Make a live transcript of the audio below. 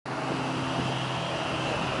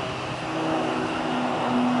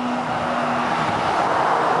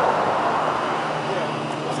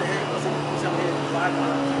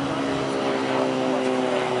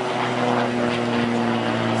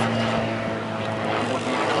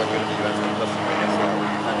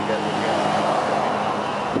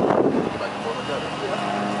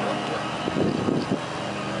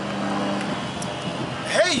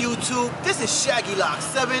YouTube, this is SHAGGYLOCS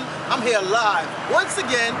 7. I'm here live once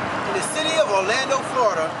again in the city of Orlando,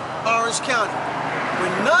 Florida, Orange County,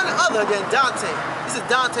 with none other than Dante. This is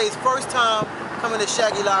Dante's first time coming to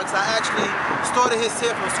SHAGGYLOCS. I actually started his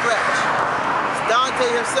hair from scratch. Dante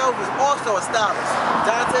himself is also a stylist.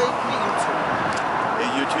 Dante, meet YouTube. Hey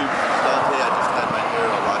YouTube, Dante. I just had my hair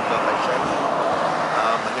locked up by Shaggy.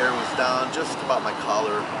 My hair was down just about my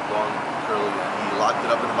collar, long, curly. He locked it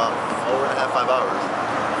up in about 4.5, 5 hours.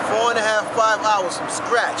 4.5, 5 hours from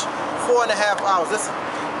scratch. 4.5 hours. Listen,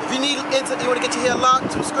 if you want to get your hair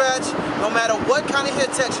locked from scratch, no matter what kind of hair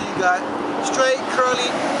texture you got, straight, curly,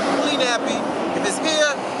 fully nappy, if it's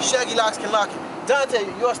here, SHAGGYLOCS can lock it. Dante,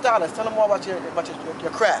 you're a stylist. Tell them more about your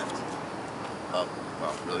craft. Well,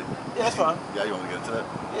 really? Yeah, that's fine. Yeah, you want to get into that?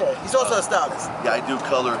 Yeah, he's also a stylist. Yeah, I do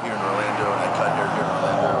color here in Orlando, and I cut hair here in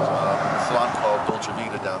Orlando. A salon called Dolce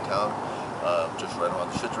Vita downtown, just right around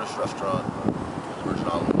the Citrus restaurant, the Virgin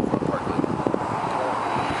Islands front Park Lake.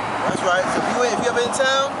 That's right. So if you're ever in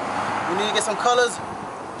town, you need to get some colors,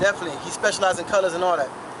 definitely. He specializes in colors and all that.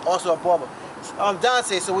 Also a barber.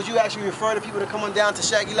 Dante, so would you actually refer to people to come on down to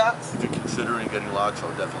SHAGGYLOCS? If you're considering getting locks, I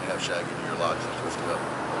would definitely have Shaggy do your locks and twist it up.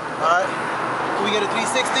 Alright. Can we get a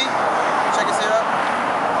 360? Check his hair out?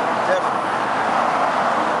 Definitely.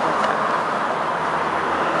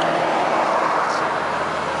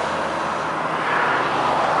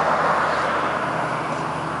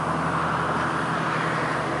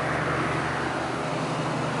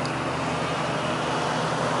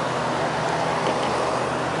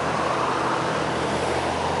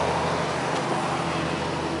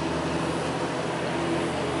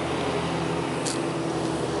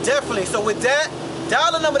 Definitely. So with that,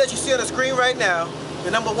 dial the number that you see on the screen right now. The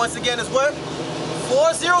number once again is what?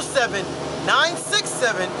 407-967-8596.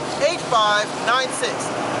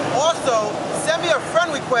 Also, send me a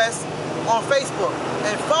friend request on Facebook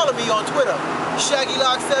and follow me on Twitter.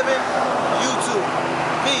 SHAGGYLOCS 7, YouTube.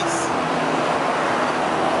 Peace.